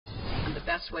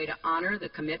best way to honor the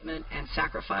commitment and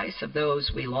sacrifice of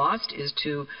those we lost is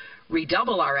to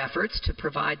redouble our efforts to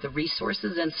provide the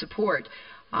resources and support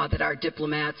that our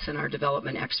diplomats and our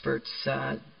development experts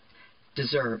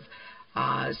deserve.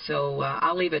 So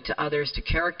I'll leave it to others to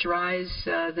characterize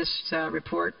this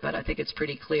report, but I think it's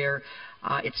pretty clear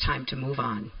it's time to move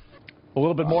on. A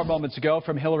little bit more moments ago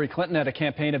from Hillary Clinton at a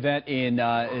campaign event in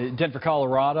Denver,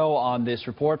 Colorado on this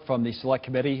report from the Select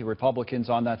Committee, Republicans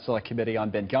on that Select Committee on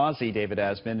Benghazi. David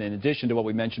Asman, in addition to what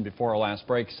we mentioned before our last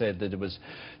break, said that it was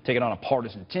taken on a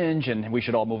partisan tinge and we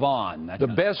should all move on. The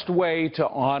best way to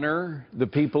honor the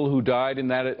people who died in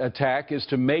that attack is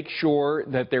to make sure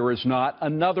that there is not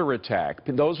another attack.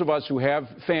 Those of us who have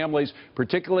families,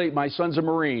 particularly my son's a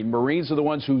Marine. Marines are the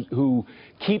ones who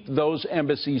keep those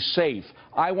embassies safe.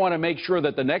 I want to make sure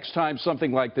that the next time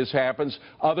something like this happens,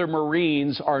 other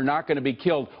Marines are not going to be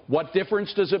killed. What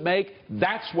difference does it make?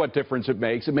 That's what difference it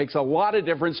makes. It makes a lot of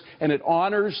difference, and it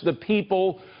honors the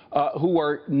people who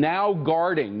are now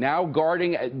guarding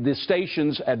the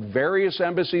stations at various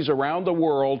embassies around the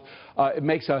world. It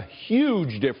makes a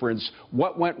huge difference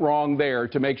what went wrong there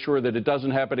to make sure that it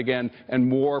doesn't happen again and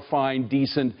more fine,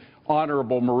 decent,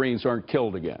 honorable Marines aren't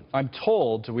killed again. I'm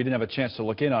told, we didn't have a chance to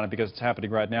look in on it because it's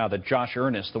happening right now, that Josh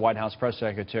Earnest, the White House press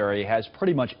secretary, has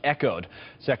pretty much echoed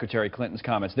Secretary Clinton's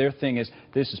comments. Their thing is,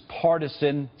 this is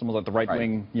partisan. It's almost like the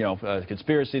right-wing,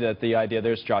 conspiracy, that the idea,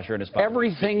 there's Josh Earnest.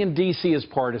 Everything in D.C. is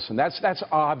partisan. That's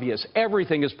obvious.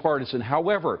 Everything is partisan.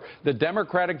 However, the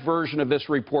Democratic version of this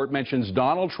report mentions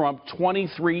Donald Trump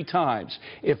 23 times.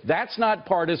 If that's not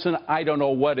partisan, I don't know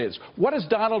what is. What does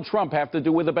Donald Trump have to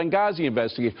do with the Benghazi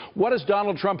investigation? What does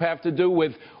Donald Trump have to do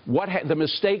with the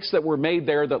mistakes that were made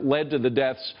there that led to the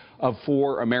deaths of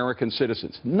 4 American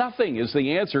citizens? Nothing is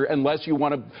the answer unless you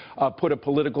want to put a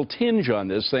political tinge on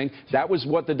this thing. That was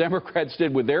what the Democrats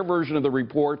did with their version of the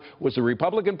report. Was the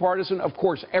Republican partisan? Of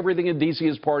course, everything in D.C.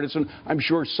 is partisan. I'm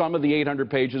sure some of the 800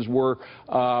 pages were,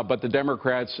 but the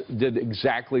Democrats did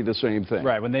exactly the same thing.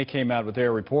 Right. When they came out with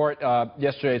their report,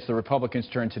 yesterday it's the Republicans'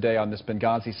 turn today on this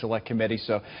Benghazi Select Committee.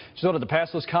 So just wanted to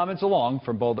pass those comments along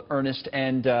from both Ernest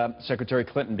and Secretary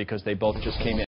Clinton because they both just came in.